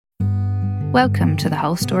Welcome to the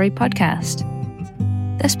Whole Story podcast.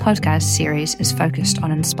 This podcast series is focused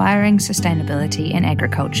on inspiring sustainability in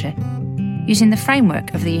agriculture using the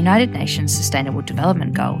framework of the United Nations Sustainable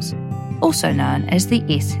Development Goals, also known as the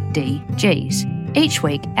SDGs. Each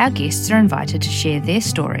week, our guests are invited to share their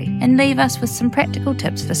story and leave us with some practical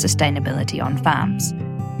tips for sustainability on farms.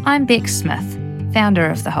 I'm Beck Smith, founder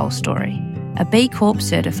of The Whole Story, a B Corp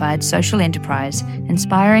certified social enterprise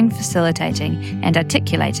inspiring, facilitating and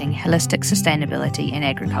articulating holistic sustainability in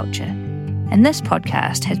agriculture. And this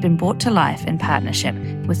podcast has been brought to life in partnership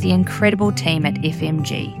with the incredible team at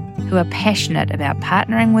FMG, who are passionate about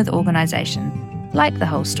partnering with organisations like The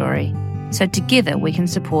Whole Story, so together we can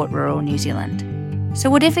support rural New Zealand. So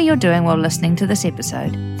whatever you're doing while listening to this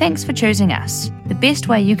episode, thanks for choosing us. The best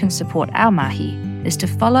way you can support our mahi is to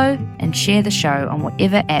follow and share the show on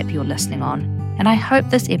whatever app you're listening on, and I hope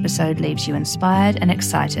this episode leaves you inspired and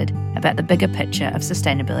excited about the bigger picture of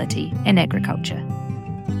sustainability in agriculture.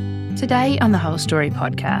 Today on the Whole Story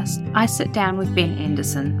podcast, I sit down with Ben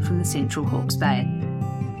Anderson from the Central Hawke's Bay,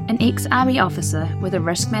 an ex-army officer with a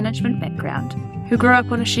risk management background who grew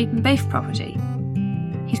up on a sheep and beef property.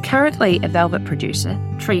 He's currently a velvet producer,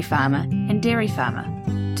 tree farmer and dairy farmer.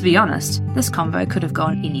 To be honest, this convo could have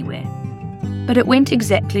gone anywhere, but it went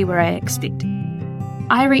exactly where I expected.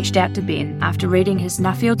 I reached out to Ben after reading his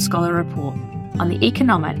Nuffield Scholar report on the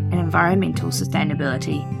economic and environmental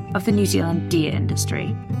sustainability of the New Zealand deer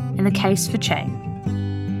industry and the case for change.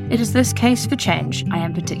 It is this case for change I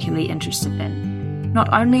am particularly interested in,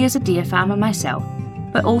 not only as a deer farmer myself,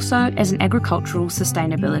 but also as an agricultural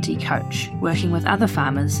sustainability coach, working with other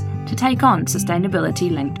farmers to take on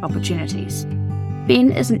sustainability-linked opportunities.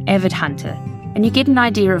 Ben is an avid hunter, and you get an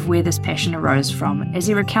idea of where this passion arose from as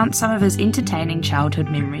he recounts some of his entertaining childhood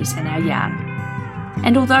memories in our yarn.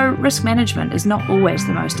 And although risk management is not always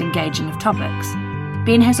the most engaging of topics,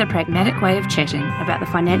 Ben has a pragmatic way of chatting about the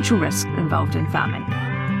financial risks involved in farming.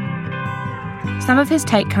 Some of his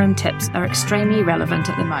take-home tips are extremely relevant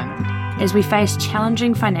at the moment, as we face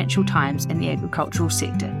challenging financial times in the agricultural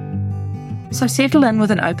sector. So settle in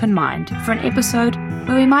with an open mind for an episode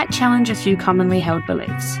where we might challenge a few commonly held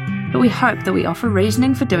beliefs, but we hope that we offer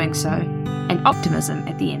reasoning for doing so and optimism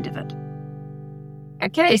at the end of it.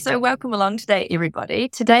 Okay, so welcome along today, everybody.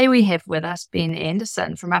 Today we have with us Ben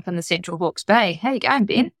Anderson from up in the Central Hawke's Bay. How you going,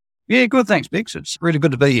 Ben? Yeah, good, thanks, Bex. It's really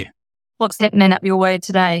good to be here. What's happening up your way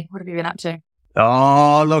today? What have you been up to?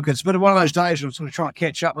 Oh, look, it's been one of those days I'm sort of trying to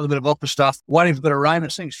catch up with a bit of opera stuff, waiting for a bit of rain.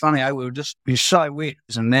 It seems funny, we were just been so wet,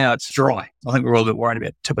 and now it's dry. I think we're all a bit worried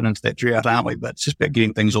about tipping into that drought, aren't we? But it's just about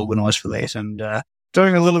getting things organised for that and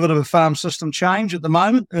doing a little bit of a farm system change at the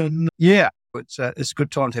moment. And yeah, it's a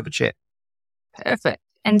good time to have a chat. Perfect.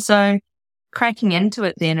 And so cracking into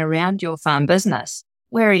it then around your farm business,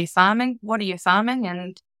 where are you farming? What are you farming?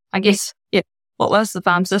 And I guess, what was the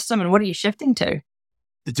farm system and what are you shifting to?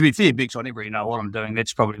 To be fair, Bix, I never really know what I'm doing.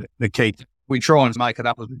 That's probably the key. We try and make it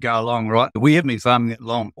up as we go along, right? We haven't been farming that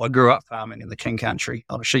long. I grew up farming in the King Country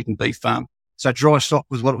on a sheep and beef farm. So dry stock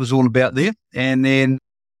was what it was all about there. And then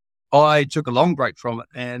I took a long break from it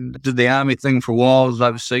and did the army thing for a while. I was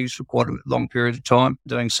overseas for quite a long period of time,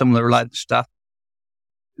 doing similar related stuff.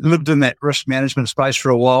 Lived in that risk management space for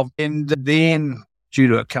a while. And then, due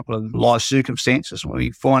to a couple of life circumstances,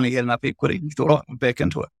 we finally had enough equity and thought, right, I'm back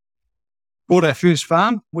into it. Bought our first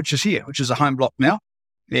farm, which is here, which is a home block now.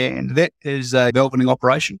 And that is a velveting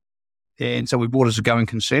operation. And so we bought as a going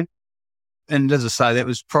concern. And as I say, that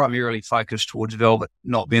was primarily focused towards velvet,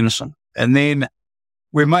 not venison. And then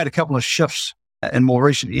we've made a couple of shifts in more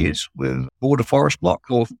recent years. We've bought a forest block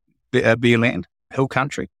or bare land, hill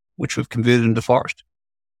country, which we've converted into forest.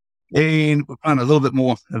 And we're planting a little bit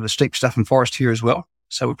more of the steep stuff in forest here as well.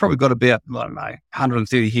 So we've probably got about,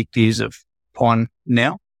 130 hectares of pine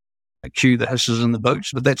now. A queue that hisses in the boots,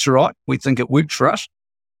 but that's all right. We think it worked for us.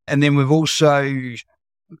 And then we've also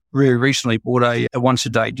very recently bought a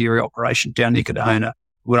once-a-day dairy operation down near Kadahona.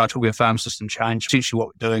 When I talk about farm system change, essentially what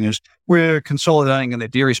we're doing is we're consolidating in the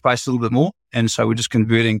dairy space a little bit more. And so we're just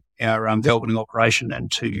converting our velveting operation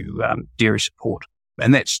into dairy support.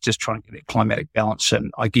 And that's just trying to get a climatic balance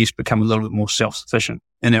and, I guess, become a little bit more self-sufficient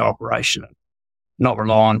in our operation and not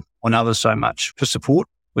rely on others so much for support,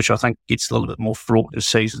 which I think gets a little bit more fraught as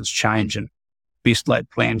seasons change and best laid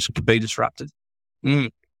plans could be disrupted. So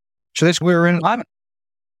that's where we're in at the moment.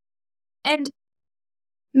 And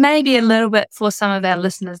maybe a little bit for some of our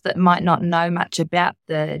listeners that might not know much about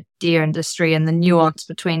the deer industry and the nuance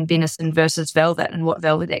between venison versus velvet and what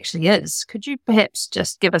velvet actually is. Could you perhaps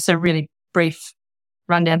just give us a really brief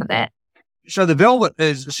rundown of that? So the velvet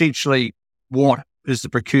is essentially what is the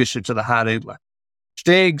precursor to the hard antler.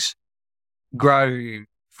 Stags grow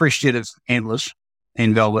fresh set of antlers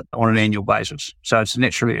and velvet on an annual basis. So it's a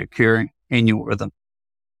naturally occurring annual rhythm.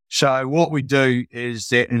 So what we do is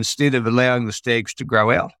that instead of allowing the stags to grow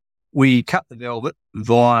out, we cut the velvet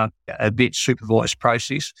via a vet supervised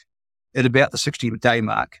process at about the 60-day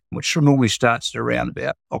mark, which normally starts at around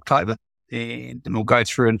about October, and will go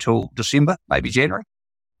through until December, maybe January,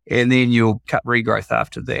 and then you'll cut regrowth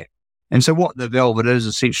after that. And so what the velvet is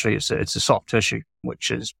essentially, it's a soft tissue,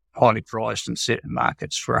 which is highly prized in certain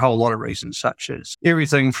markets for a whole lot of reasons, such as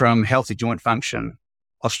everything from healthy joint function,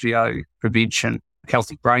 osteo prevention,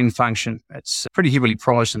 healthy brain function. It's pretty heavily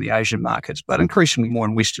prized in the Asian markets, but increasingly more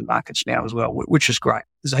in Western markets now as well, which is great.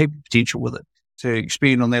 There's a heap of potential with it. To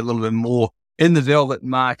expand on that a little bit more, in the velvet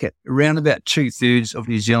market, around about 2/3 of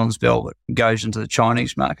New Zealand's velvet goes into the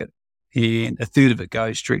Chinese market, and a third of it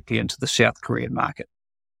goes directly into the South Korean market.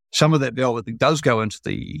 Some of that velvet that does go into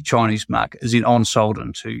the Chinese market is then on-sold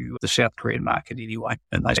into the South Korean market anyway,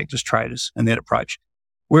 and they act as traders in that approach.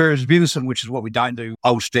 Whereas venison, which is what we don't do,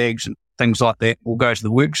 old stags and things like that, will go to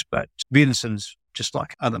the works, but venison's just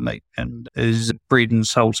like other meat and is bred and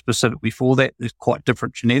sold specifically for that. There's quite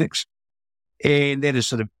different genetics. And that is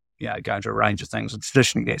sort of, going to a range of things. And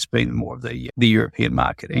traditionally, that's been more of the European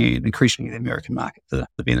market and increasingly the American market, the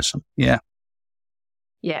venison. Yeah.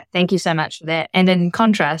 Yeah, thank you so much for that. And in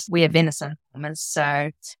contrast, we are venison farmers.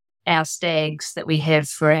 So our stags that we have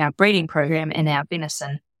for our breeding program in our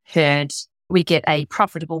venison herd, we get a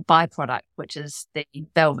profitable byproduct, which is the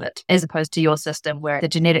velvet, as opposed to your system where the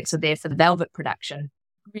genetics are there for the velvet production.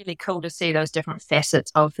 Really cool to see those different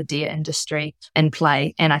facets of the deer industry in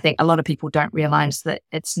play. And I think a lot of people don't realize that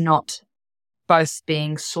it's not both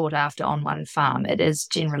being sought after on one farm. It is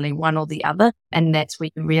generally one or the other. And that's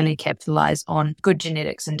where you really capitalize on good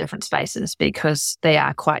genetics in different spaces, because they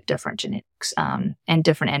are quite different genetics and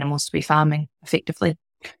different animals to be farming effectively.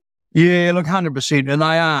 Yeah, look, 100%. And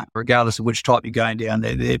they are, regardless of which type you're going down,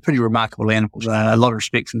 they're pretty remarkable animals. A lot of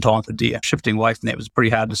respect and time for deer. Shifting away from that was a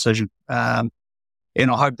pretty hard decision. And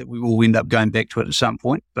I hope that we will end up going back to it at some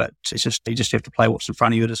point, but it's just, you just have to play what's in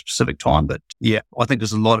front of you at a specific time. But yeah, I think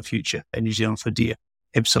there's a lot of future in New Zealand for deer.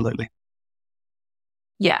 Absolutely.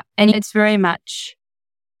 Yeah. And it's very much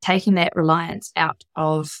taking that reliance out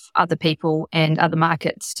of other people and other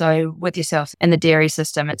markets. So with yourself in the dairy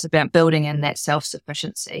system, it's about building in that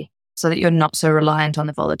self-sufficiency so that you're not so reliant on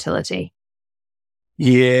the volatility.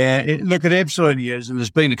 Yeah, look, it absolutely is. And there's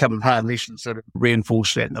been a couple of hard lessons that have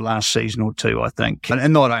reinforced that in the last season or two, I think.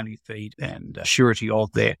 And not only feed and surety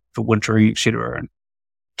of that for wintering, et cetera, and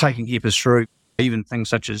taking heifers through, even things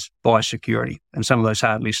such as biosecurity and some of those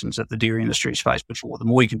hard lessons that the dairy industry has faced before. The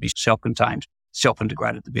more you can be self-contained,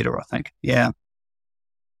 self-integrated, the better, I think. Yeah.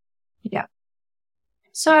 Yeah.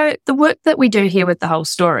 So the work that we do here with The Whole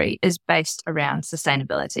Story is based around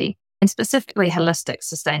sustainability and specifically holistic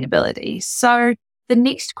sustainability. So the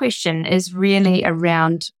next question is really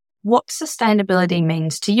around what sustainability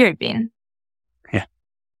means to you, Ben.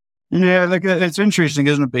 Yeah, look, it's interesting,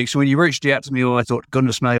 isn't it, Beck? So when you reached out to me, I thought,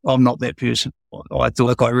 goodness me, I'm not that person. I thought,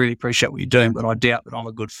 look, I really appreciate what you're doing, but I doubt that I'm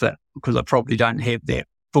a good fit because I probably don't have that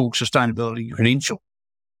full sustainability credential.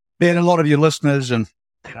 And a lot of your listeners and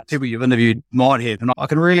people you've interviewed might have, and I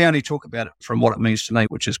can really only talk about it from what it means to me,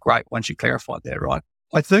 which is great once you clarified that, right?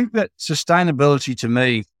 I think that sustainability to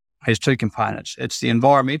me has two components. It's the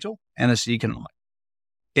environmental and it's the economic.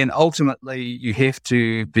 And ultimately, you have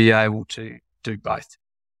to be able to do both.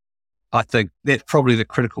 I think that's probably the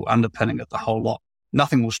critical underpinning of the whole lot.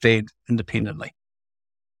 Nothing will stand independently.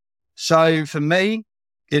 So for me,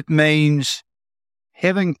 it means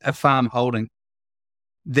having a farm holding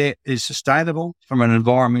that is sustainable from an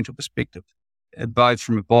environmental perspective, both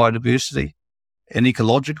from a biodiversity and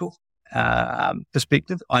ecological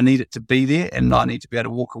perspective. I need it to be there, and I need to be able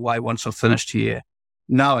to walk away once I've finished here,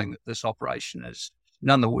 knowing that this operation is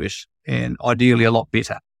none the worse and ideally a lot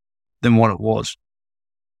better than what it was.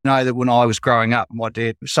 I know that when I was growing up, my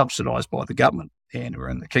dad was subsidised by the government and we were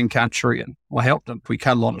in the King Country, and I helped him. We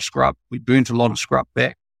cut a lot of scrub. We burnt a lot of scrub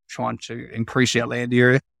back, trying to increase our land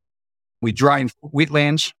area. We drained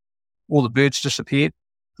wetlands. All the birds disappeared.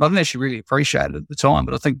 I didn't actually really appreciate it at the time,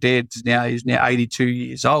 but I think he's now 82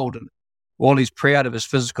 years old, and while he's proud of his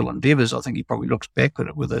physical endeavours, I think he probably looks back at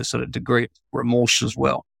it with a sort of degree of remorse as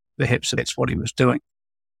well. Perhaps that's what he was doing.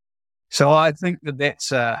 So I think that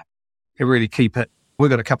that's a really key bit. We've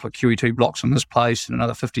got a couple of QE2 blocks on this place and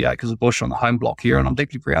another 50 acres of bush on the home block here, and I'm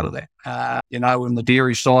deeply proud of that. On the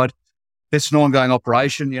dairy side, that's an ongoing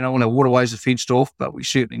operation. When our waterways are fenced off, but we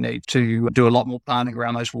certainly need to do a lot more planning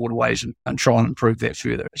around those waterways and try and improve that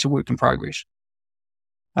further. It's a work in progress.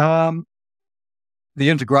 The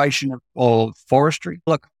integration of forestry.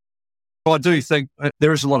 Look, I do think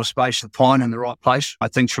there is a lot of space to find in the right place. I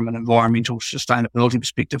think from an environmental sustainability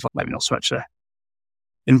perspective, maybe not so much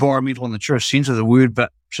environmental in the truest sense of the word,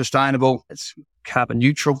 but sustainable. It's carbon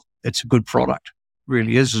neutral. It's a good product. It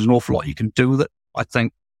really is. There's an awful lot you can do with it. I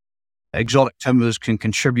think exotic timbers can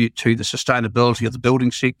contribute to the sustainability of the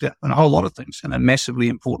building sector and a whole lot of things in a massively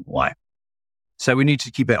important way. So we need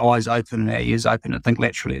to keep our eyes open and our ears open and think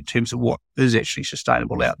laterally in terms of what is actually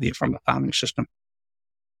sustainable out there from a farming system.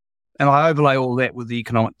 And I overlay all that with the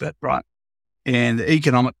economic bit, right? And the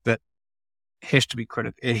economic bit has to be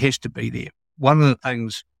critical. It has to be there. One of the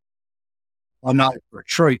things I know for a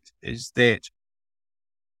treat is that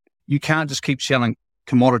you can't just keep selling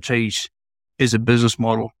commodities as a business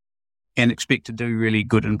model and expect to do really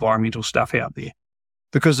good environmental stuff out there.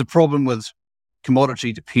 Because the problem with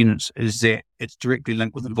commodity dependence is that it's directly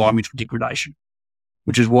linked with environmental degradation,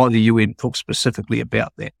 which is why the UN talks specifically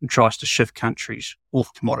about that and tries to shift countries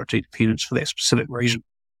off commodity dependence for that specific reason.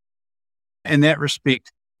 In that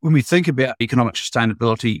respect, when we think about economic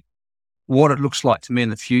sustainability, what it looks like to me in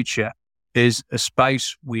the future is a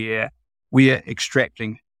space where we are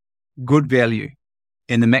extracting good value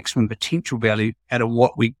and the maximum potential value out of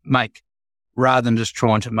what we make, rather than just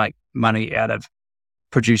trying to make money out of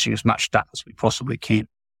producing as much stuff as we possibly can,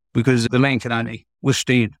 because the land can only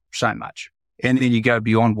withstand so much. And then you go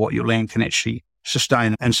beyond what your land can actually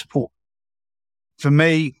sustain and support. For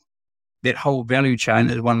me, that whole value chain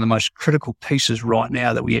is one of the most critical pieces right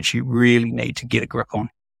now that we actually really need to get a grip on,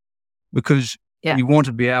 because we want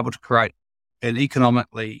to be able to create an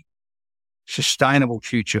economically sustainable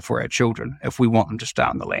future for our children if we want them to stay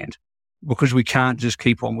on the land, because we can't just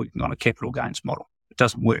keep on working on a capital gains model. It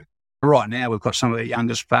doesn't work. Right now, we've got some of the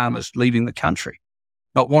youngest farmers leaving the country,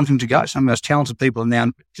 not wanting to go. Some of the most talented people are now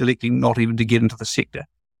electing not even to get into the sector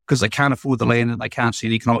because they can't afford the land and they can't see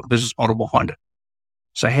an economic business model behind it.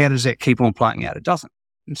 So how does that keep on playing out? It doesn't.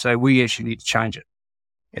 And so we actually need to change it.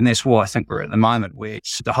 And that's why I think we're at the moment where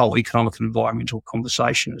the whole economic and environmental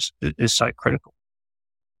conversation is so critical.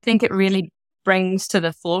 I think it really brings to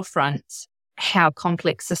the forefront how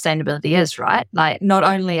complex sustainability is, right? Like, not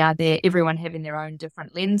only are there everyone having their own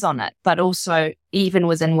different lens on it, but also even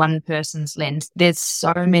within one person's lens, there's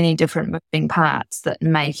so many different moving parts that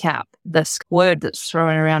make up this word that's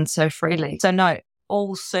thrown around so freely. So no,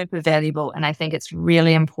 all super valuable. And I think it's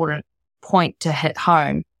really important point to hit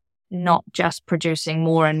home, not just producing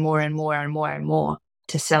more and more and more and more and more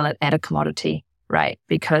to sell it at a commodity rate,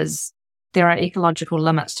 because there are ecological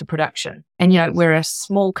limits to production. And, we're a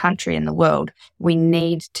small country in the world. We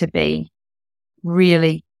need to be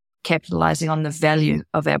really capitalizing on the value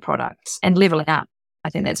of our products and leveling up. I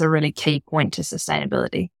think that's a really key point to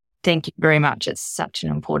sustainability. Thank you very much. It's such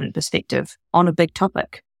an important perspective on a big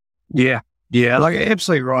topic. Yeah, like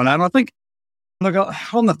absolutely right. And I think, look,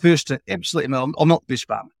 I'm the first to absolutely, I'm not the best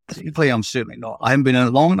farmer. I'm certainly not. I haven't been in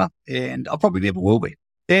it long enough, and I probably never will be.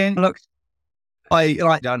 And look, I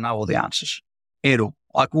don't know all the answers at all.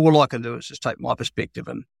 Like, all I can do is just take my perspective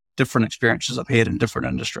and different experiences I've had in different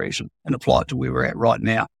industries and apply it to where we're at right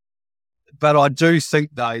now. But I do think,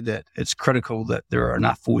 though, that it's critical that there are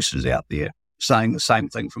enough voices out there saying the same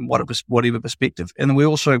thing from whatever perspective. And then we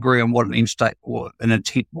also agree on what an end state or an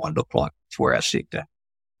intent might look like for our sector.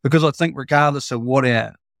 Because I think regardless of what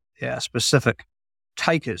our specific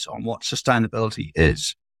take is on what sustainability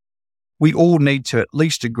is, we all need to at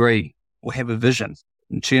least agree or have a vision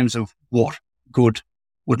in terms of what good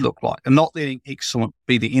would look like. And not letting excellent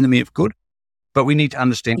be the enemy of good, but we need to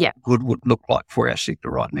understand what good would look like for our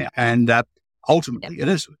sector right now. And ultimately,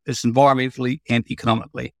 it's environmentally and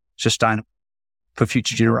economically sustainable for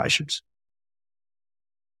future generations.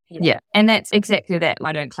 Yeah, and that's exactly that.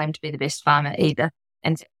 I don't claim to be the best farmer either,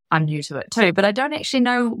 and I'm new to it too, but I don't actually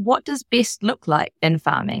know what does best look like in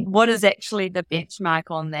farming. What is actually the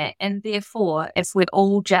benchmark on that? And therefore, if we're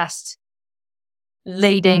all just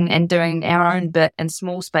leading and doing our own bit in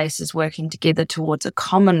small spaces, working together towards a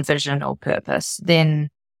common vision or purpose, then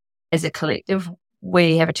as a collective,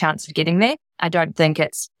 we have a chance of getting there. I don't think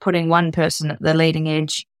it's putting one person at the leading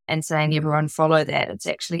edge and saying everyone follow that. It's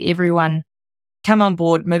actually everyone come on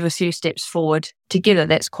board, move a few steps forward together.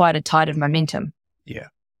 That's quite a tide of momentum. Yeah.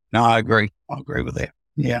 No, I agree. I agree with that.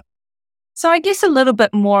 Yeah. So I guess a little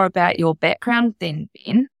bit more about your background then,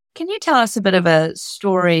 Ben. Can you tell us a bit of a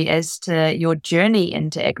story as to your journey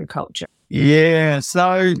into agriculture? Yeah.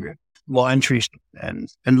 So my interest and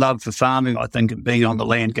love for farming, I think, and being on the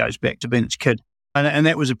land goes back to being a kid. And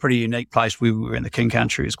that was a pretty unique place. We were in the King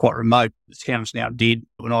Country. It's quite remote. The town's now dead.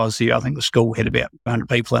 When I was there, I think the school had about 100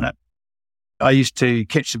 people in it. I used to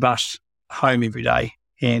catch the bus home every day,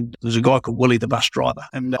 and there was a guy called Willie, the bus driver.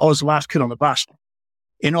 And I was the last kid on the bus.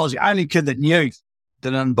 And I was the only kid that knew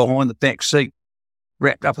that in behind the back seat,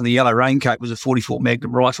 wrapped up in the yellow raincoat, was a 44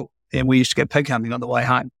 Magnum rifle. And we used to go pig hunting on the way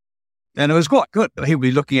home. And it was quite good. He'd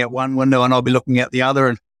be looking out one window and I'd be looking out the other,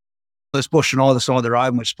 and this bush on either side of the road,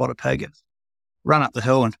 and we'd spot a pig and run up the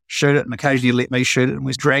hill and shoot it, and occasionally let me shoot it, and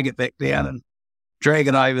we'd drag it back down and drag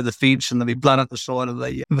it over the fence, and there'd be blood at the side of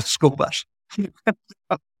the school bus.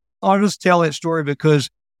 I just tell that story because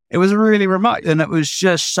it was really remote, and it was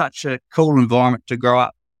just such a cool environment to grow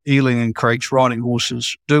up, eeling in creeks, riding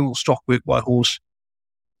horses, doing all stock work by horse.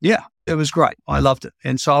 Yeah, it was great. I loved it.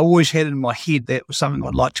 And so I always had in my head that was something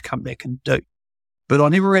I'd like to come back and do. But I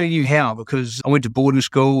never really knew how, because I went to boarding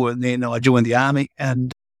school and then I joined the army,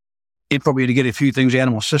 and it probably had to get a few things out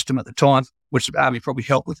of my system at the time, which the army probably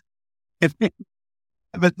helped with.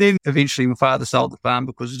 But then eventually my father sold the farm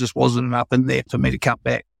because it just wasn't enough in there for me to come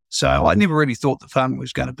back. So I never really thought the farm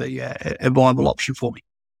was going to be a viable option for me.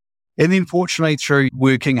 And then fortunately, through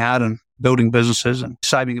working hard and building businesses and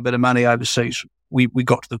saving a bit of money overseas, we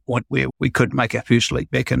got to the point where we could make our first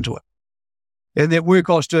leap back into it. And that work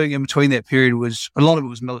I was doing in between that period a lot of it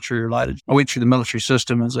was military related. I went through the military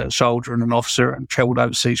system as a soldier and an officer and travelled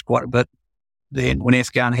overseas quite a bit. Then when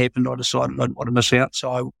Afghan happened, I decided I didn't want to miss out.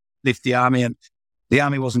 So I left the army, and the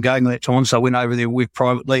army wasn't going at that time. So I went over there and worked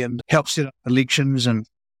privately and helped set up elections and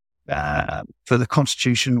for the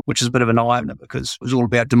Constitution, which is a bit of an eye-opener because it was all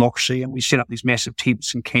about democracy. And we set up these massive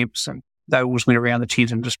tents and camps, and they always went around the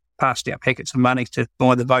tent and just passed out packets of money to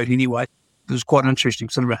buy the vote anyway. It was quite an interesting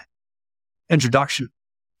sort of introduction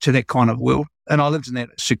to that kind of world. And I lived in that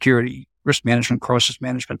security, risk management, crisis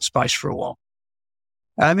management space for a while.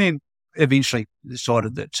 And then eventually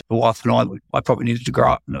decided that the wife and I probably needed to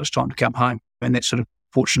grow up and it was time to come home. And that sort of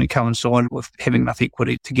fortunately coincided with having enough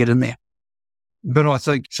equity to get in there. But I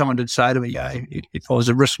think someone did say to me, if I was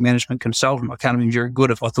a risk management consultant, I can't have been very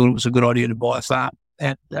good if I thought it was a good idea to buy a farm.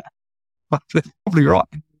 And probably right.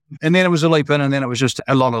 And then it was a leap in, and then it was just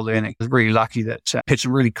a lot of learning. I was really lucky that I had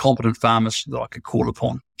some really competent farmers that I could call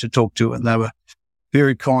upon to talk to, and they were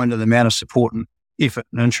very kind to the amount of support and effort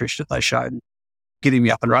and interest that they showed in getting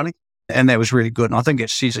me up and running. And that was really good. And I think it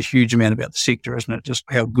says a huge amount about the sector, isn't it? Just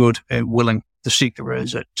how good and willing the sector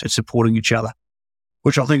is at supporting each other,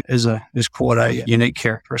 which I think is quite a unique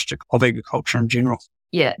characteristic of agriculture in general.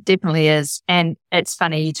 Yeah, it definitely is. And it's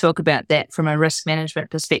funny you talk about that from a risk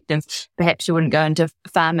management perspective. Perhaps you wouldn't go into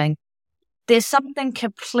farming. There's something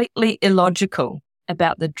completely illogical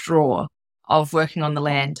about the draw of working on the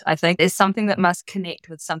land. I think there's something that must connect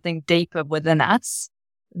with something deeper within us,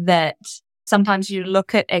 that sometimes you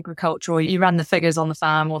look at agriculture or you run the figures on the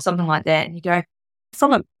farm or something like that and you go,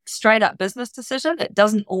 from a straight up business decision, it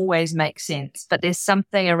doesn't always make sense. But there's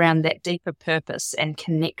something around that deeper purpose and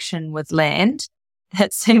connection with land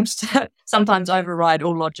that seems to sometimes override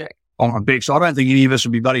all logic. On a big, so I don't think any of us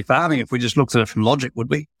would be bloody farming if we just looked at it from logic, would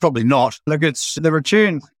we? Probably not. Look, it's the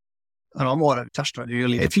return, and I might have touched on it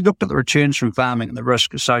earlier. If you looked at the returns from farming and the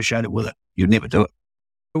risk associated with it, you'd never do it.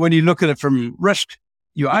 But when you look at it from risk,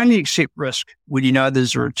 you only accept risk when you know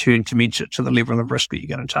there's a return commensurate to the level of risk that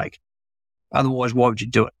you're going to take. Otherwise, why would you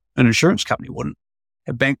do it? An insurance company wouldn't.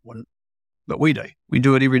 A bank wouldn't. But we do. We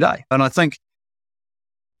do it every day. And I think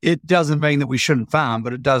it doesn't mean that we shouldn't farm,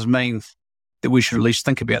 but it does mean that we should at least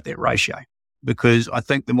think about that ratio, because I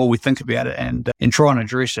think the more we think about it and try and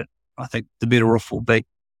address it, I think the better off we'll be.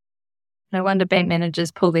 No wonder bank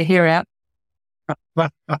managers pull their hair out.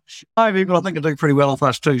 But people, I think they do pretty well off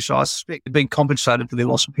us too, so I suspect they're being compensated for their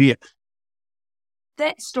loss of hair.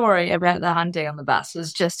 That story about the hunting on the bus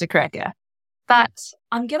was just a cracker. But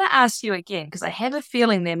I'm going to ask you again, because I have a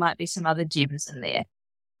feeling there might be some other gems in there.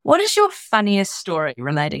 What is your funniest story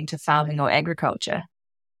relating to farming or agriculture?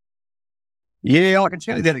 Yeah, I can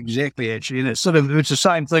tell you that exactly, actually. And it's the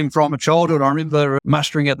same thing from a childhood. I remember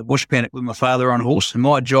mustering out the bush paddock with my father on a horse, and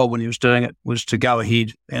my job when he was doing it was to go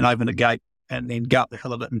ahead and open the gate and then go up the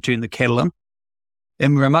hill of it and turn the cattle in.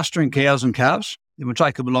 And we were mustering cows and calves, and we'd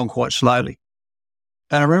take them along quite slowly.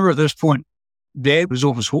 And I remember at this point, Dad was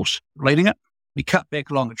off his horse, leading it. He cut back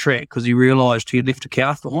along the track because he realised he had left a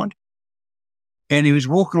calf behind. And he was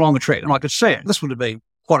walking along the track, and I could see it. This would have been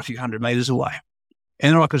quite a few hundred metres away.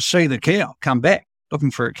 And then I could see the cow come back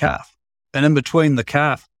looking for a calf. And in between the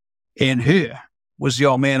calf and her was the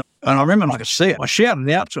old man. And I remember I could see it. I shouted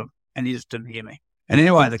out to him, and he just didn't hear me. And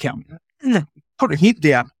anyway, the cow put her head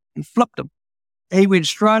down and flipped him. He went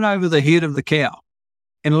straight over the head of the cow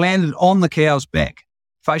and landed on the cow's back,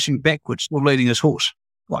 facing backwards while leading his horse.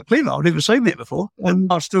 Like, clever, I've never seen that before.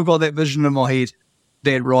 And I've still got that vision in my head.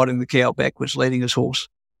 Dad riding the cow backwards, leading his horse.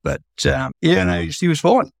 But, he was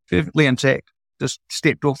fine, perfectly intact. Just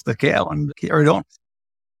stepped off the cow and carried on.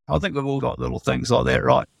 I think we've all got little things like that,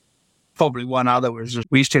 right? Probably one other was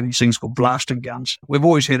we used to have these things called blasting guns. We've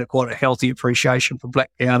always had quite a healthy appreciation for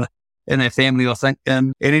black powder in our family, I think.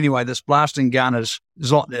 And anyway, this blasting gun is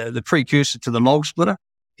like the precursor to the log splitter.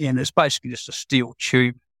 And it's basically just a steel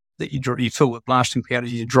tube that you fill with blasting powder.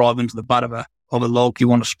 You drive into the butt of a log you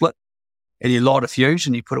want to split, and you light a fuse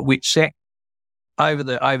and you put a wet sack over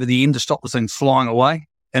the end to stop the thing flying away.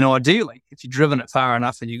 And ideally, if you've driven it far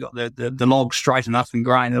enough and you've got the log straight enough and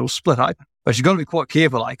grain, it'll split open. But you've got to be quite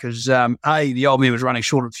careful, because the old man was running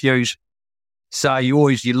short of fuse, so you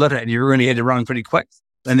lit it and you really had to run pretty quick.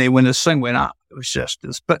 And then when this thing went up, it was just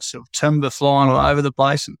this bits of timber flying all over the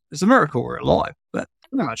place. And it's a miracle we're alive, but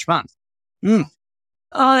not much fun.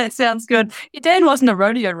 Oh, that sounds good. Your dad wasn't a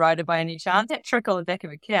rodeo rider by any chance? That trick on the back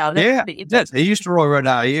of a cow. He used to ride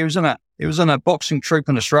rodeo. He was in a boxing troop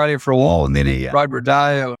in Australia for a while, and then he rode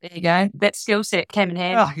rodeo. There you go. That skill set came in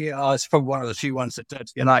handy. Oh, yeah, it's probably one of the few ones that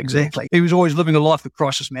did. Exactly. He was always living a life of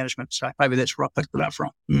crisis management, so maybe that's where I picked it up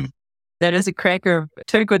from. That is a cracker of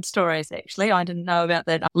two good stories, actually. I didn't know about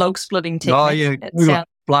that log splitting technique. Oh, yeah. We got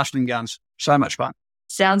blasting guns. So much fun.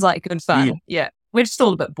 Sounds like good fun. Yeah. We're just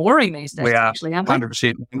all a bit boring these days, we are, actually, aren't we?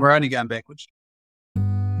 100%. And we're only going backwards.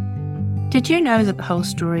 Did you know that the whole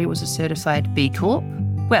story was a certified B Corp?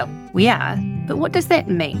 Well, we are, but what does that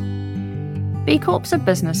mean? B Corps are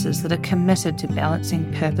businesses that are committed to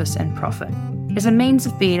balancing purpose and profit as a means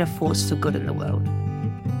of being a force for good in the world.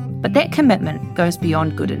 But that commitment goes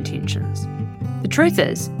beyond good intentions. The truth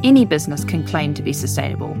is, any business can claim to be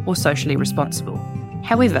sustainable or socially responsible.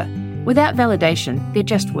 However, without validation, they're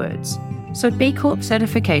just words. So B Corp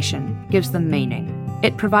certification gives them meaning.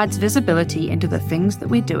 It provides visibility into the things that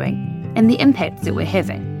we're doing and the impact that we're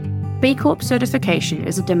having. B Corp certification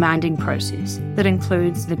is a demanding process that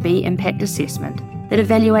includes the B Impact Assessment that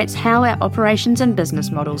evaluates how our operations and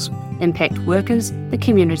business models impact workers, the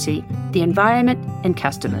community, the environment, and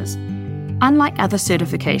customers. Unlike other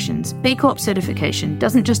certifications, B Corp certification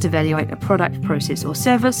doesn't just evaluate a product, process, or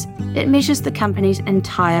service, it measures the company's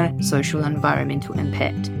entire social and environmental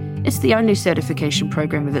impact. It's the only certification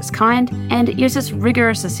program of its kind, and it uses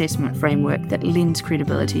rigorous assessment framework that lends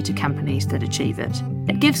credibility to companies that achieve it.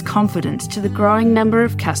 It gives confidence to the growing number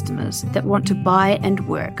of customers that want to buy and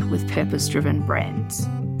work with purpose-driven brands.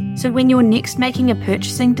 So when you're next making a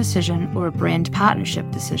purchasing decision or a brand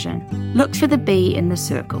partnership decision, look for the B in the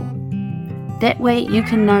circle. That way you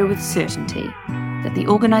can know with certainty that the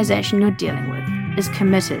organisation you're dealing with is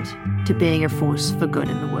committed to being a force for good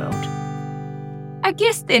in the world. I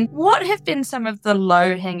guess then, what have been some of the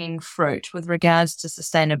low-hanging fruit with regards to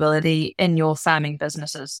sustainability in your farming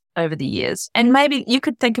businesses over the years? And maybe you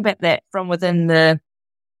could think about that from within the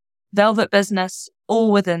velvet business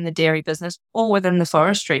or within the dairy business or within the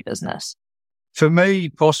forestry business. For me,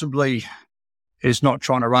 possibly, is not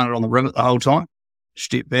trying to run it on the rivet the whole time.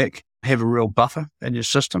 Step back, have a real buffer in your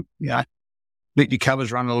system. Let your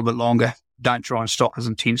covers run a little bit longer. Don't try and stock as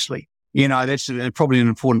intensely. That's probably an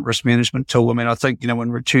important risk management tool. I mean, I think,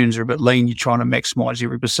 when returns are a bit lean, you're trying to maximise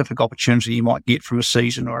every specific opportunity you might get from a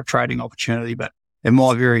season or a trading opportunity. But in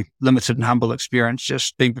my very limited and humble experience,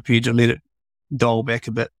 just being prepared to let it dial back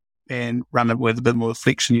a bit and run it with a bit more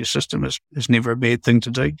flex in your system is never a bad thing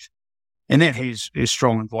to do. And that has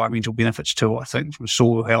strong environmental benefits too, I think, from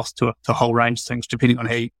soil health to a whole range of things, depending on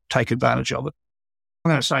how you take advantage of it. I'm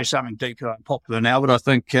going to say something deep and popular now, but I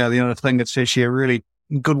think the other thing that's actually a really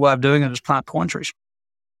good way of doing it is plant pine trees.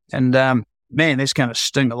 And man, that's going to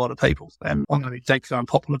sting a lot of people. And I'm going to be deep and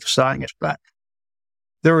unpopular for saying it, but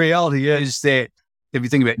the reality is that if you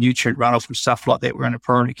think about nutrient runoff and stuff like that, we're in a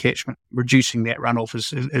priority catchment. Reducing that runoff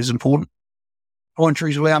is important. Pine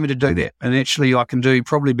trees allow me to do that. And actually, I can do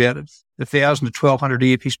probably about 1,000 to 1,200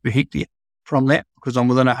 EPS per hectare from that because I'm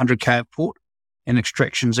within 100k of port and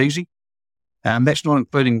extraction's easy. That's not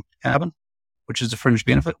including carbon, which is the fringe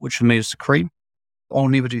benefit, which for me is the cream. I'll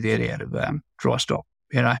never do that out of dry stock.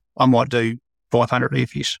 I might do 500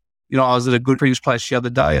 EPS. I was at a good friend's place the other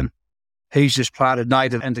day and he's just planted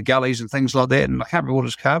native into gullies and things like that. And I can't remember what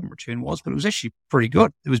his carbon return was, but it was actually pretty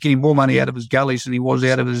good. He was getting more money out of his gullies than he was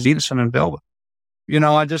out of his venison and velvet.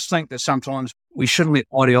 I just think that sometimes we shouldn't let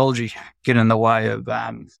ideology get in the way of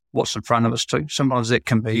what's in front of us too. Sometimes that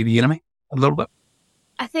can be the enemy a little bit.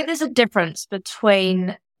 I think there's a difference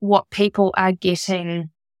between what people are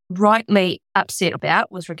getting rightly upset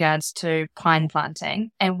about with regards to pine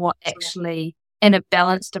planting and what actually in a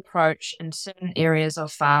balanced approach in certain areas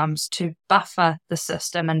of farms to buffer the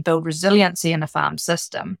system and build resiliency in a farm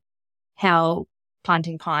system, how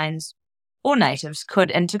planting pines or natives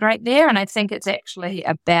could integrate there. And I think it's actually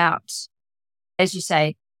about, as you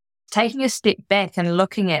say, taking a step back and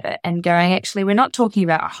looking at it and going, actually, we're not talking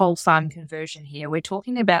about a whole farm conversion here. We're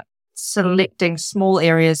talking about selecting small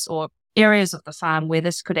areas or areas of the farm where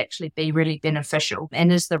this could actually be really beneficial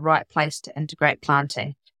and is the right place to integrate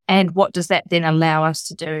planting. And what does that then allow us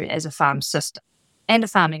to do as a farm system and a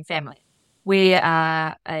farming family? We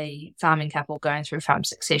are a farming couple going through farm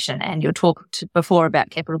succession, and you talked before about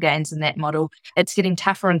capital gains in that model. It's getting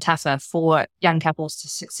tougher and tougher for young couples to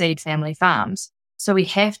succeed family farms. So we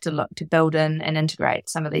have to look to build in and integrate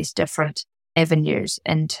some of these different avenues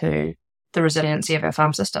into the resiliency of our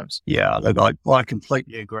farm systems. Yeah, look, I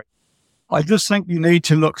completely agree. I just think you need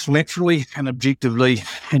to look laterally and objectively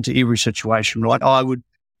into every situation, right? I would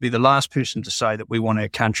be the last person to say that we want our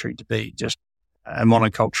country to be just a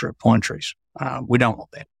monoculture of pine trees. We don't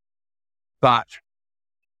want that. But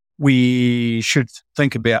we should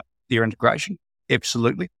think about their integration,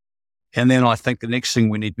 absolutely. And then I think the next thing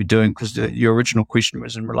we need to be doing, because your original question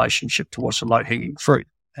was in relationship to what's a low-hanging fruit.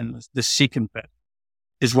 And the second bit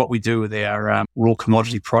is what we do with our raw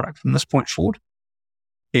commodity product from this point forward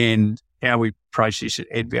and how we process it,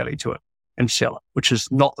 add value to it and sell it, which is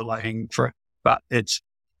not the low-hanging fruit, but it's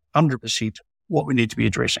 100% what we need to be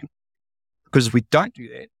addressing. Because if we don't do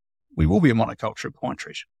that, we will be a monoculture of pine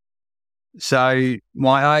trees. So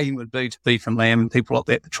my aim would be to beef and lamb and people like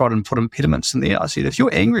that try to put impediments in there. I said, if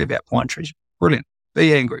you're angry about pine trees, brilliant,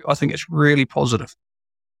 be angry. I think it's really positive.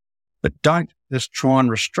 But don't just try and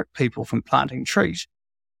restrict people from planting trees.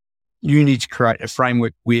 You need to create a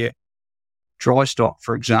framework where dry stock,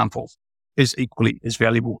 for example, is equally as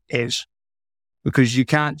valuable as, because you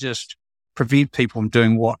can't just prevent people from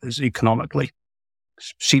doing what is economically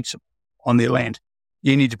sensible on their land.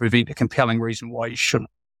 You need to prevent a compelling reason why you shouldn't.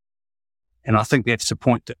 And I think that's the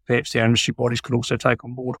point that perhaps the ownership bodies could also take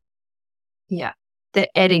on board. Yeah,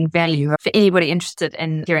 the adding value. For anybody interested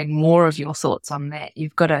in hearing more of your thoughts on that,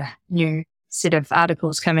 you've got a new set of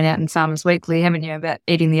articles coming out in Farmers Weekly, haven't you, about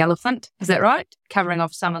eating the elephant? Is that right? Covering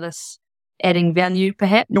off some of this adding value,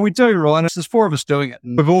 perhaps? No, we do, Ryan. There's 4 of us doing it.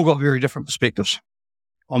 And we've all got very different perspectives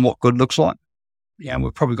on what good looks like. Yeah, and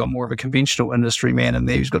we've probably got more of a conventional industry man in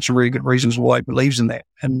there who's got some really good reasons why he believes in that.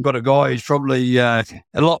 And we've got a guy who's probably a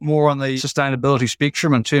lot more on the sustainability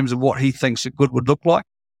spectrum in terms of what he thinks that good would look like.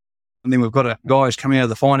 And then we've got a guy who's coming out of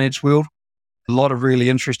the finance world, a lot of really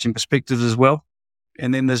interesting perspectives as well.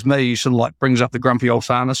 And then there's me who sort of like brings up the grumpy old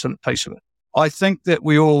farmer sort of piece of it. I think that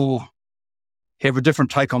we all have a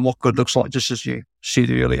different take on what good looks like, just as you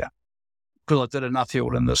said earlier. Because I did enough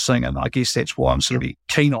field in this thing, and I guess that's why I'm sort of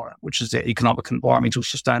keen on it, which is that economic, environmental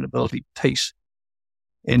sustainability piece.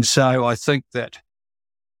 And so I think that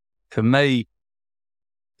for me,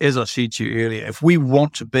 as I said to you earlier, if we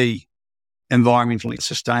want to be environmentally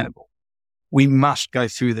sustainable, we must go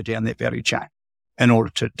further down that value chain in order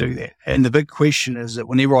to do that. And the big question is that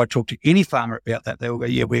whenever I talk to any farmer about that, they will go,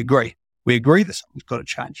 yeah, we agree. We agree that something's got to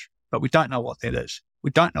change, but we don't know what that is. We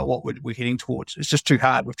don't know what we're heading towards. It's just too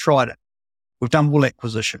hard. We've tried it. We've done wool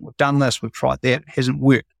acquisition. We've done this. We've tried that. It hasn't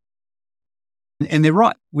worked. And they're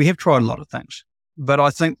right. We have tried a lot of things. But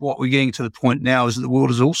I think what we're getting to the point now is that the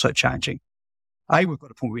world is also changing. We've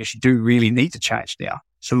got a point where we actually do really need to change now.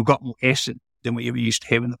 So we've got more acid than we ever used to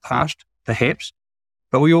have in the past, perhaps.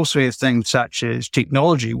 But we also have things such as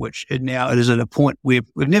technology, which now it is at a point where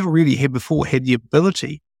we've never really had before had the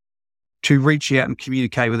ability to reach out and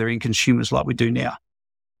communicate with our end consumers like we do now.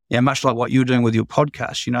 Yeah, much like what you're doing with your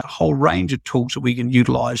podcast, a whole range of tools that we can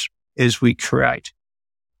utilize as we create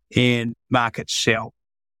and market, sell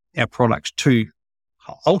our products to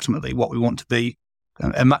ultimately what we want to be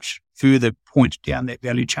a much further point down that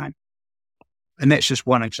value chain. And that's just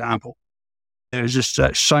one example. There's just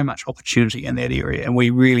so much opportunity in that area, and we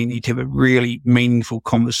really need to have a really meaningful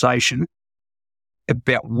conversation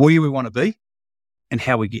about where we want to be and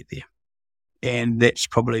how we get there. And that's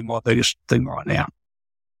probably my biggest thing right now.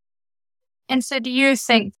 And so do you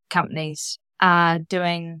think companies are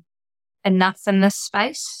doing enough in this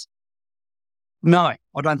space? No,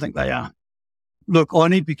 I don't think they are. Look, I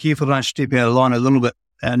need to be careful that I don't step out of line a little bit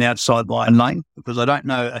and outside my lane, because I don't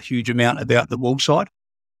know a huge amount about the wool side.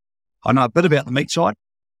 I know a bit about the meat side,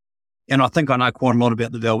 and I think I know quite a lot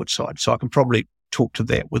about the velvet side. So I can probably talk to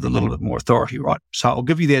that with a little bit more authority, right? So I'll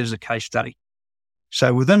give you that as a case study.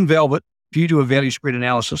 So within velvet, if you do a value spread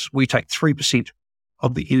analysis, we take 3%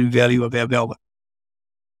 of the end value of our velvet.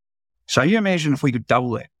 So you imagine if we could double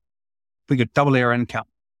that, if we could double our income,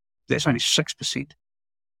 that's only 6%.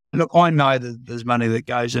 Look, I know that there's money that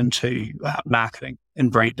goes into marketing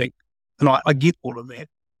and branding, and I get all of that.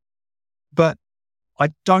 But I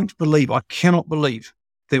cannot believe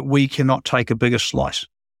that we cannot take a bigger slice.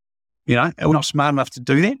 Are we not smart enough to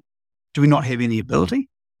do that? Do we not have any ability?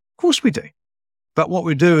 Of course we do. But what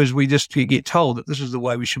we do is we just get told that this is the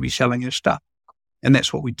way we should be selling our stuff. And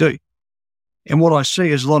that's what we do. And what I see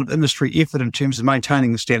is a lot of industry effort in terms of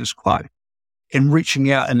maintaining the status quo and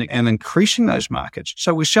reaching out and increasing those markets.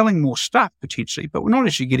 So we're selling more stuff potentially, but we're not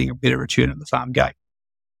actually getting a better return at the farm gate.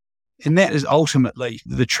 And that is ultimately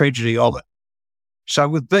the tragedy of it. So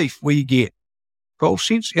with beef, we get 12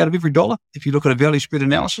 cents out of every dollar. If you look at a value spread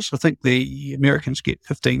analysis, I think the Americans get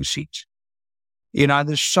 15 cents.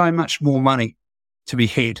 There's so much more money to be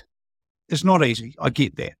had. It's not easy. I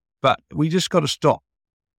get that. But we just got to stop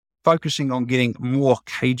focusing on getting more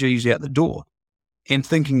kgs out the door and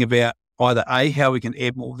thinking about either A, how we can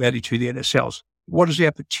add more value to that ourselves. What is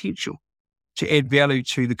our potential to add value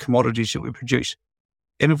to the commodities that we produce?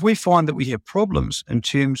 And if we find that we have problems in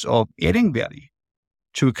terms of adding value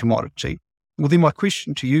to a commodity, well, then my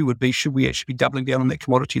question to you would be, should we actually be doubling down on that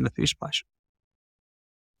commodity in the first place?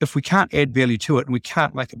 If we can't add value to it and we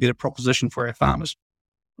can't make a better proposition for our farmers,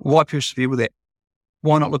 why persevere with that?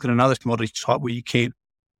 Why not look at another commodity type where you can?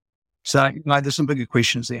 So, there's some bigger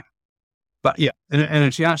questions there. But yeah,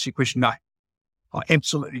 and to answer your question, no, I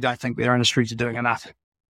absolutely don't think our industries are doing enough.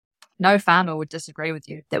 No farmer would disagree with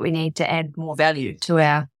you that we need to add more value to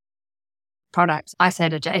our products. I say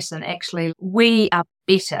to Jason, actually, we are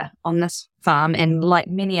better on this farm and like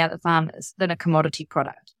many other farmers than a commodity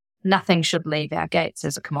product. Nothing should leave our gates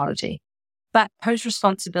as a commodity. But whose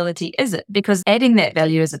responsibility is it? Because adding that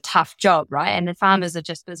value is a tough job, right? And the farmers are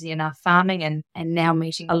just busy enough farming and now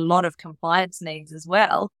meeting a lot of compliance needs as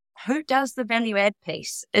well. Who does the value add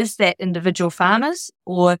piece? Is that individual farmers,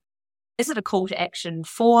 or is it a call to action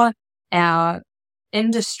for our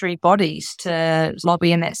industry bodies to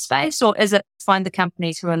lobby in that space? Or is it find the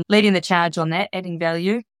companies who are leading the charge on that, adding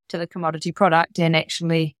value to the commodity product and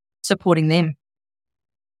actually supporting them?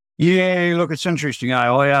 Yeah, look, it's interesting.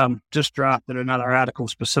 I just drafted another article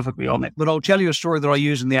specifically on that, but I'll tell you a story that I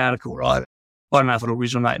use in the article, right? I don't know if it'll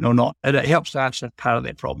resonate or not. It helps to answer part of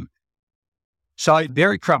that problem. So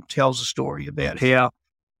Barry Crump tells a story about how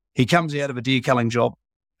he comes out of a deer culling job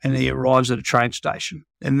and he arrives at a train station,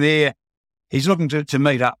 and there he's looking to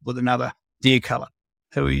meet up with another deer culler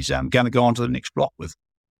who he's going to go on to the next block with.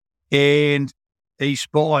 And he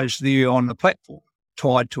spies there on the platform,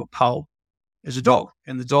 tied to a pole, is a dog,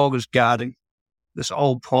 and the dog is guarding this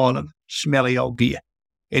old pile of smelly old gear,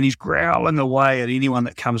 and he's growling away at anyone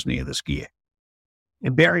that comes near this gear.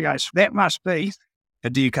 And Barry goes, that must be a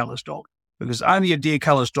deer culler's dog, because only a deer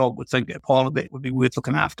culler's dog would think that pile of that would be worth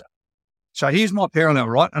looking after. So here's my parallel,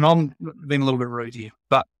 right? And I'm being a little bit rude here,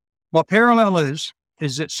 but my parallel is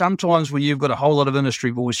that sometimes when you've got a whole lot of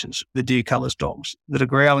industry voices, the deer culler's dogs, that are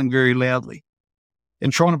growling very loudly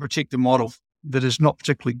and trying to protect a model that is not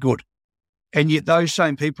particularly good, and yet those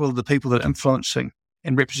same people are the people that are influencing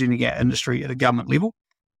and representing our industry at a government level,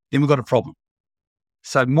 then we've got a problem.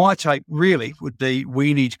 So my take really would be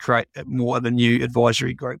we need to create more of a new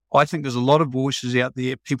advisory group. I think there's a lot of voices out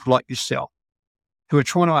there, people like yourself, who are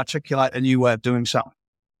trying to articulate a new way of doing something,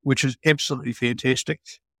 which is absolutely fantastic.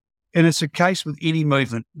 And it's a case with any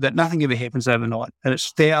movement that nothing ever happens overnight. And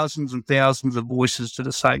it's thousands and thousands of voices that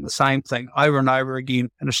are saying the same thing over and over again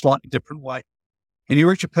in a slightly different way. And you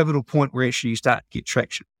reach a pivotal point where actually you start to get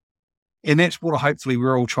traction. And that's what hopefully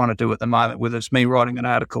we're all trying to do at the moment, whether it's me writing an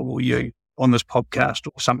article or you on this podcast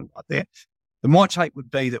or something like that. But my take would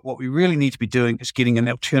be that what we really need to be doing is getting an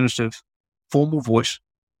alternative formal voice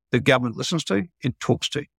that government listens to and talks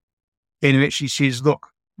to. And it actually says, look,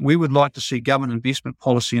 we would like to see government investment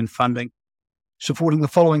policy and funding supporting the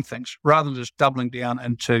following things, rather than just doubling down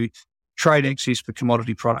into trade access for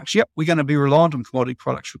commodity products. Yep, we're going to be reliant on commodity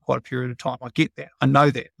products for quite a period of time. I get that. I know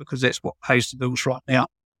that, because that's what pays the bills right now.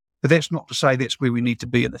 But that's not to say that's where we need to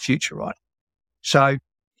be in the future, right? So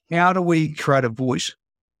how do we create a voice,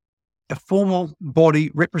 a formal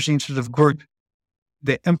body representative group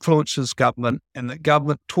that influences government and that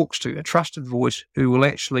government talks to, a trusted voice who will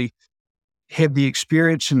actually have the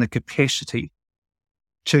experience and the capacity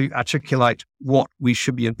to articulate what we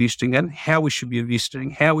should be investing in, how we should be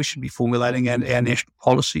investing, how we should be formulating our national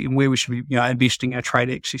policy, and where we should be investing our trade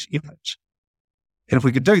access efforts. And if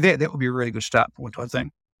we could do that, that would be a really good start point, I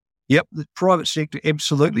think. Yep, the private sector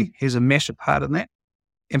absolutely has a massive part in that.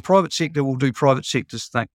 And private sector will do private sector's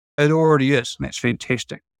thing. It already is, and that's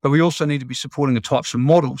fantastic. But we also need to be supporting the types of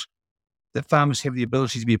models that farmers have the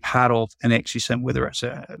ability to be a part of and accessing, whether it's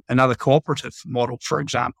another cooperative model, for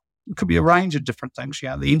example. It could be a range of different things. The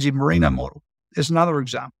NZ Merino model is another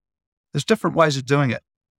example. There's different ways of doing it.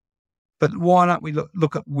 But why don't we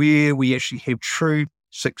look at where we actually have true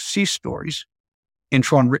success stories and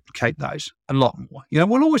try and replicate those a lot more?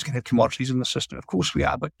 We're always going to have commodities in the system. Of course we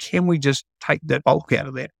are. But can we just take the bulk out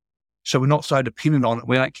of that So we're not so dependent on it.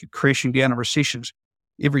 We don't keep crashing down in recessions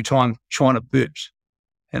every time China burps.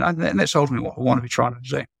 And that's ultimately what I want to be trying to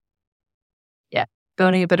do. Yeah.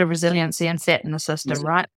 Building a bit of resiliency and fat in the system,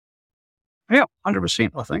 right? Yeah,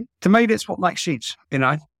 100%, I think. To me, that's what makes sense.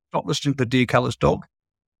 Stop listening to the deer colours dog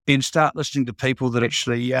and start listening to people that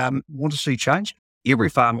actually want to see change. Every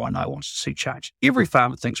farmer I know wants to see change. Every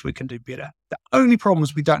farmer thinks we can do better. The only problem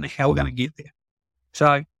is we don't know how we're going to get there.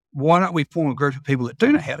 So why don't we form a group of people that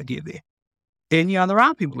do know how to get there? And, there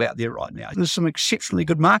are people out there right now. There's some exceptionally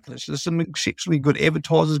good marketers. There's some exceptionally good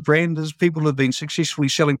advertisers, branders, people who have been successfully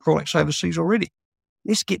selling products overseas already.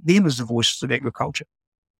 Let's get them as the voices of agriculture.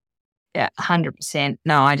 Yeah, 100%.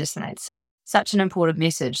 No, I just think it's such an important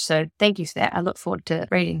message. So thank you for that. I look forward to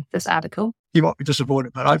reading this article. You might be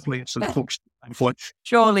disappointed, but hopefully it's a book.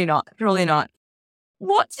 Surely not. Surely not.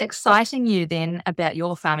 What's exciting you then about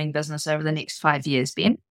your farming business over the next 5 years,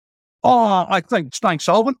 Ben? Oh, I think staying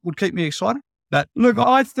solvent would keep me excited. But look,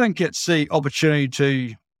 I think it's the opportunity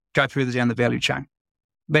to go further down the value chain.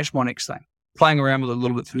 That's my next thing. Playing around with it a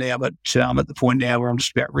little bit for now, but I'm at the point now where I'm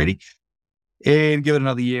just about ready. And give it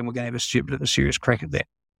another year and we're going to have a serious crack at that.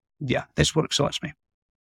 Yeah, that's what excites me.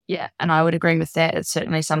 Yeah, and I would agree with that. It's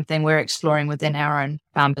certainly something we're exploring within our own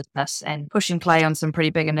farm business and pushing play on some pretty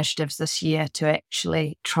big initiatives this year to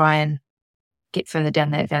actually try and get further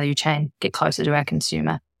down that value chain, get closer to our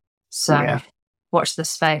consumer. So watch this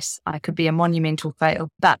space. I could be a monumental fail,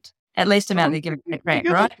 but at least I'm out there giving it a crack,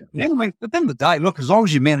 right? Yeah, I mean, at the end of the day, look, as long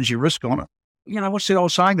as you manage your risk on it, what's that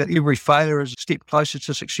old saying that every failure is a step closer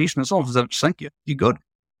to success, and as long as it doesn't sink you, you're good.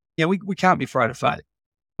 Yeah, we can't be afraid of failure.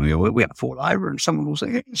 We have to fall over and someone will say,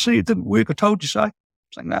 hey, see, it didn't work. I told you so.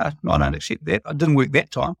 It's like, no, I don't accept that. It didn't work that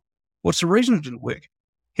time. What's the reason it didn't work?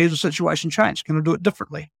 Here's the situation changed. Can I do it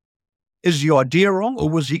differently? Is the idea wrong, or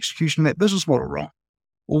was the execution of that business model wrong?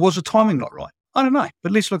 Or was the timing not right? I don't know,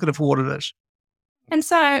 but let's look at it for what it is. And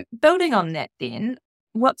so building on that then,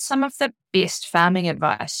 what's some of the best farming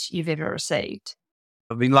advice you've ever received?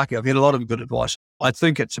 I've been lucky. I've had a lot of good advice. I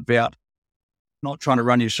think it's about not trying to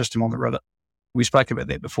run your system on the river. We spoke about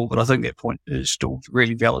that before, but I think that point is still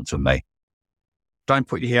really valid for me. Don't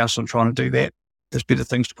put your house on trying to do that. There's better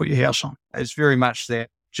things to put your house on. It's very much that.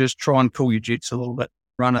 Just try and cool your jets a little bit.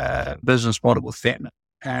 Run a business model with that in it.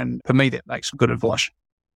 And for me, that makes good advice.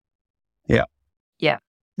 Yeah. Yeah.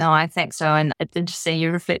 No, I think so. And it's interesting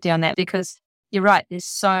you reflecting on that because you're right. There's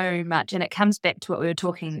so much, and it comes back to what we were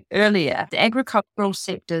talking earlier. The agricultural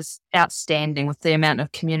sector's outstanding with the amount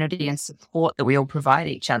of community and support that we all provide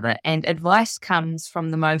each other. And advice comes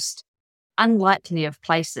from the most unlikely of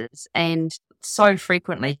places. And so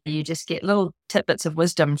frequently you just get little tidbits of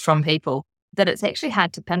wisdom from people that it's actually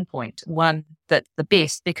hard to pinpoint one that's the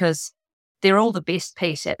best because they're all the best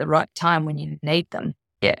piece at the right time when you need them.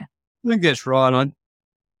 Yeah. I think that's right.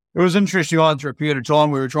 It was interesting. Through a period of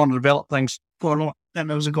time, we were trying to develop things quite a lot. And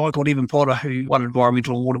there was a guy called Evan Potter who won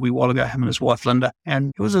Environmental Award a wee while ago, him and his wife Linda.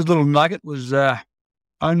 And it was his little nugget was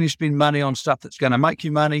only spend money on stuff that's going to make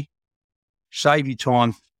you money, save you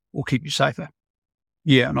time, or keep you safer.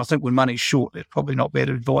 Yeah, and I think when money's short, that's probably not bad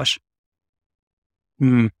advice.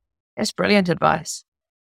 That's brilliant advice.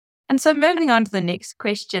 And so moving on to the next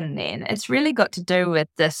question then, it's really got to do with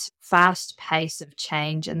this fast pace of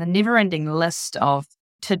change and the never-ending list of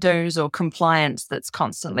to-dos or compliance that's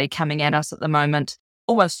constantly coming at us at the moment.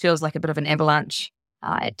 Almost feels like a bit of an avalanche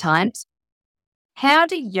at times. How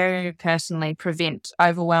do you personally prevent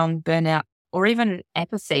overwhelm, burnout, or even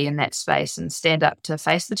apathy in that space and stand up to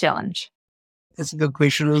face the challenge? That's a good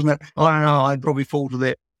question, isn't it? I don't know. I'd probably fall to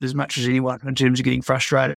that as much as anyone in terms of getting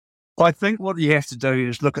frustrated. I think what you have to do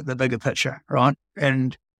is look at the bigger picture, right?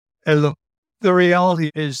 And look, the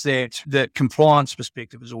reality is that the compliance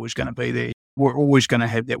perspective is always going to be there. We're always going to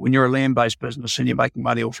have that. When you're a land-based business and you're making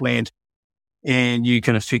money off land and you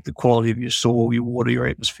can affect the quality of your soil, your water, your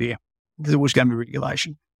atmosphere, there's always going to be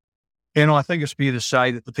regulation. And I think it's fair to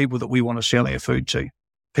say that the people that we want to sell our food to,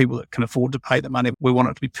 people that can afford to pay the money we want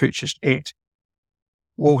it to be purchased at,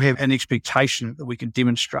 will have an expectation that we can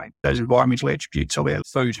demonstrate those environmental attributes of our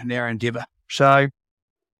food and our endeavour. So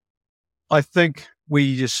I think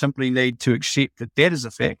we just simply need to accept that that is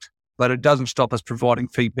a fact, but it doesn't stop us providing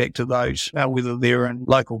feedback to those, whether they're in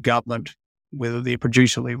local government, whether they're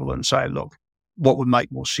producer level, and say, look, what would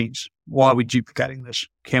make more sense? Why are we duplicating this?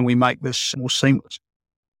 Can we make this more seamless?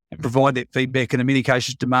 And provide that feedback, and in many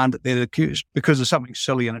cases demand that occurs. Because there's something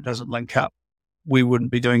silly and it doesn't link up, we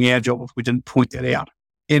wouldn't be doing our job if we didn't point that out.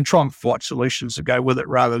 And try and provide solutions to go with it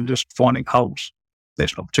rather than just finding holes.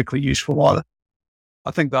 That's not particularly useful either.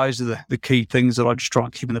 I think those are the key things that I just try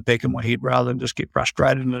and keep in the back of my head rather than just get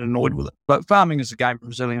frustrated and annoyed with it. But farming is a game of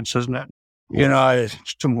resilience, isn't it?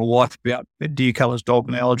 to my wife about the deer colours dog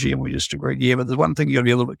analogy, and we just agreed, but the one thing you got to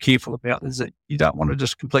be a little bit careful about is that you don't want to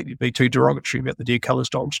just completely be too derogatory about the deer colours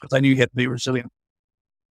dogs, because they knew how to be resilient.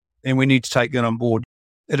 And we need to take that on board.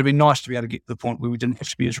 It'd be nice to be able to get to the point where we didn't have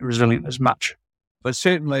to be as resilient as much. But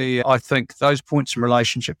certainly, I think those points in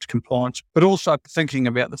relationship to compliance, but also thinking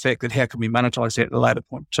about the fact that how can we monetize that at a later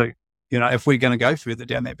point too? If we're going to go further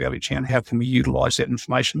down that value chain, how can we utilize that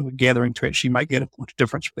information that we're gathering to actually make that a point of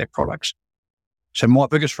difference for their products? So my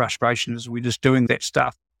biggest frustration is we're just doing that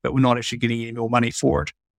stuff, but we're not actually getting any more money for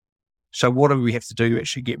it. So what do we have to do to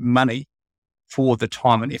actually get money for the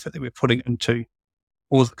time and effort that we're putting into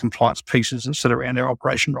all the compliance pieces that sit around our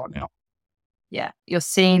operation right now? Yeah, you're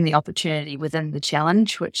seeing the opportunity within the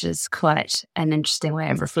challenge, which is quite an interesting way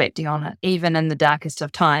of reflecting on it, even in the darkest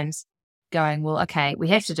of times, going, well, okay, we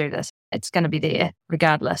have to do this. It's going to be there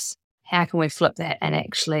regardless. How can we flip that and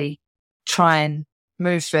actually try and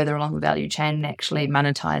move further along the value chain and actually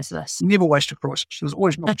monetize this? Never waste a crisis. There's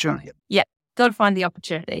always an opportunity. Yeah, got to find the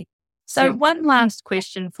opportunity. So one last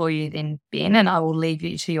question for you then, Ben, and I will leave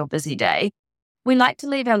you to your busy day. We like to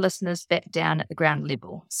leave our listeners back down at the ground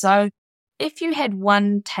level. So if you had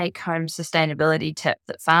one take-home sustainability tip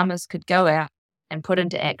that farmers could go out and put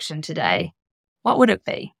into action today, what would it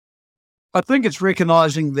be? I think it's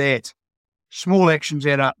recognising that small actions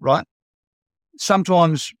add up, right?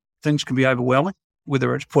 Sometimes things can be overwhelming,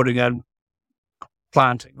 whether it's putting in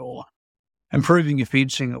planting or improving your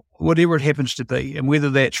fencing, or whatever it happens to be, and whether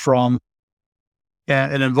that's from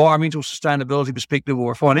an environmental sustainability perspective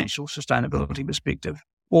or a financial sustainability perspective,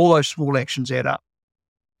 all those small actions add up.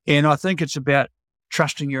 And I think it's about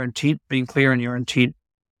trusting your intent, being clear in your intent,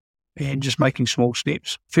 and just making small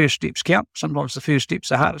steps. First steps count. Sometimes the first step's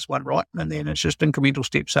the hardest one, right? And then it's just incremental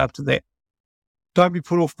steps after that. Don't be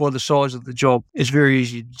put off by the size of the job. It's very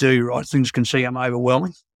easy to do, right? Things can seem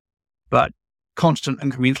overwhelming, but constant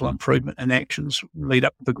incremental improvement and actions lead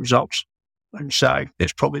up to big results. And so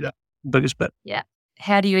that's probably the biggest bit. Yeah.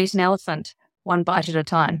 How do you eat an elephant? One bite at a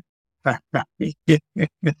time.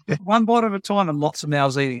 One bite at a time and lots of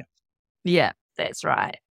mouths eating it. Yeah, that's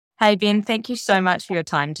right. Hey, Ben, thank you so much for your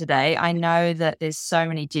time today. I know that there's so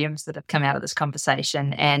many gems that have come out of this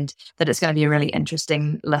conversation and that it's going to be a really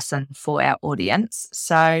interesting listen for our audience.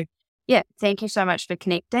 So, yeah, thank you so much for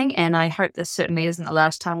connecting. And I hope this certainly isn't the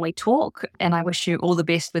last time we talk. And I wish you all the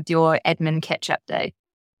best with your admin catch-up day.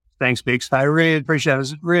 Thanks, Bex. I really appreciate it. It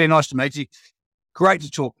was really nice to meet you. Great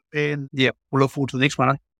to talk. And, yeah, we'll look forward to the next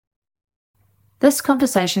one. This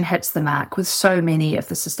conversation hits the mark with so many of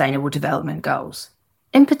the Sustainable Development Goals.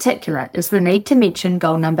 In particular is the need to mention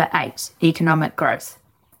goal number 8, economic growth.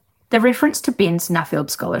 The reference to Ben's Nuffield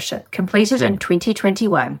Scholarship, completed in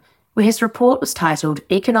 2021, where his report was titled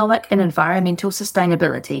Economic and Environmental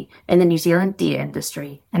Sustainability in the New Zealand Deer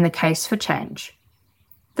Industry and the Case for Change.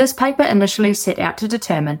 This paper initially set out to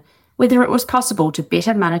determine whether it was possible to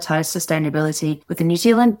better monetize sustainability with the New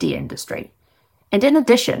Zealand deer industry, and in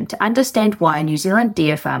addition to understand why New Zealand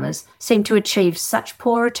deer farmers seem to achieve such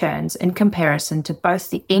poor returns in comparison to both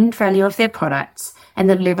the end value of their products and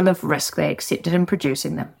the level of risk they accepted in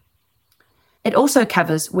producing them. It also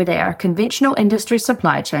covers whether our conventional industry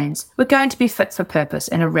supply chains were going to be fit for purpose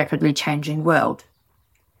in a rapidly changing world.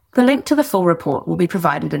 The link to the full report will be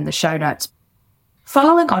provided in the show notes.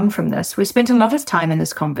 Following on from this, we spent a lot of time in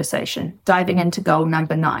this conversation diving into goal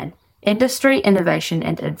number 9, industry, innovation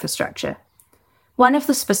and infrastructure. One of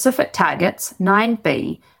the specific targets,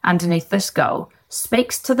 9B, underneath this goal,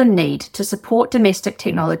 speaks to the need to support domestic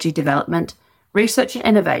technology development, research and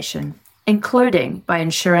innovation, including by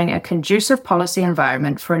ensuring a conducive policy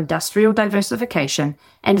environment for industrial diversification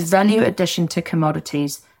and value addition to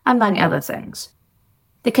commodities, among other things.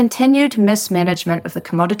 The continued mismanagement of the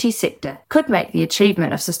commodity sector could make the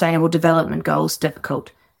achievement of Sustainable Development Goals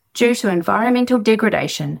difficult due to environmental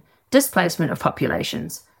degradation, displacement of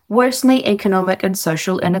populations, worsening economic and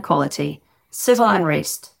social inequality, civil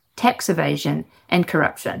unrest, tax evasion, and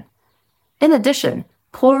corruption. In addition,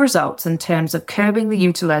 poor results in terms of curbing the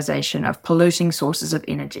utilisation of polluting sources of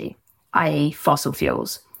energy, i.e. fossil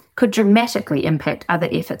fuels, could dramatically impact other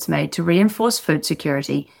efforts made to reinforce food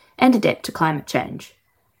security and adapt to climate change.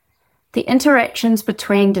 The interactions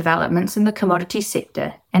between developments in the commodity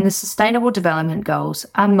sector and the Sustainable Development Goals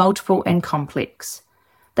are multiple and complex.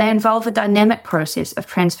 They involve a dynamic process of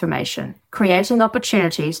transformation, creating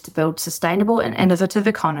opportunities to build sustainable and innovative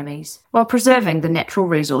economies while preserving the natural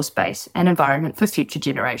resource base and environment for future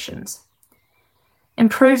generations.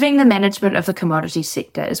 Improving the management of the commodity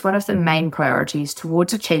sector is one of the main priorities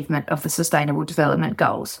towards achievement of the Sustainable Development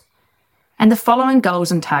Goals, and the following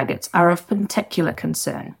goals and targets are of particular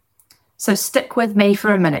concern. So stick with me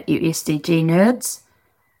for a minute, you SDG nerds.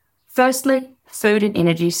 Firstly, food and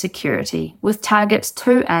energy security with targets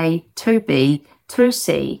 2A, 2B,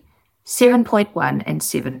 2C, 7.1 and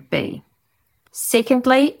 7B.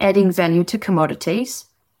 Secondly, adding value to commodities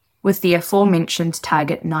with the aforementioned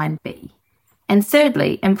target 9B. And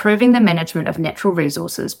thirdly, improving the management of natural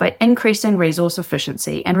resources by increasing resource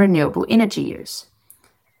efficiency and renewable energy use.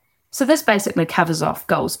 So this basically covers off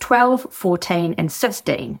goals 12, 14 and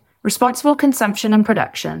 15, responsible consumption and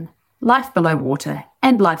production, life below water,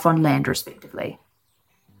 and life on land respectively.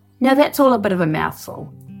 Now that's all a bit of a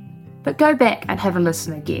mouthful, but go back and have a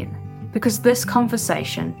listen again, because this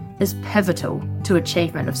conversation is pivotal to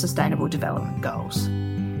achievement of Sustainable Development Goals.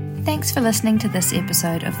 Thanks for listening to this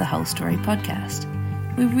episode of the Whole Story podcast.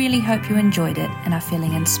 We really hope you enjoyed it and are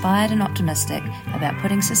feeling inspired and optimistic about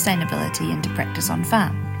putting sustainability into practice on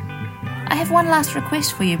farm. I have one last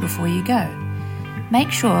request for you before you go. Make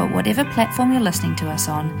sure, whatever platform you're listening to us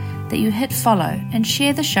on, that you hit follow and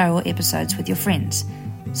share the show or episodes with your friends,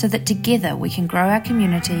 so that together we can grow our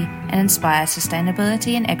community and inspire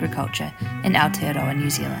sustainability in agriculture in Aotearoa, New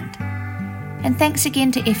Zealand. And thanks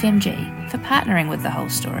again to FMG for partnering with The Whole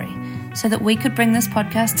Story so that we could bring this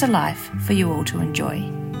podcast to life for you all to enjoy.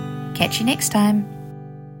 Catch you next time.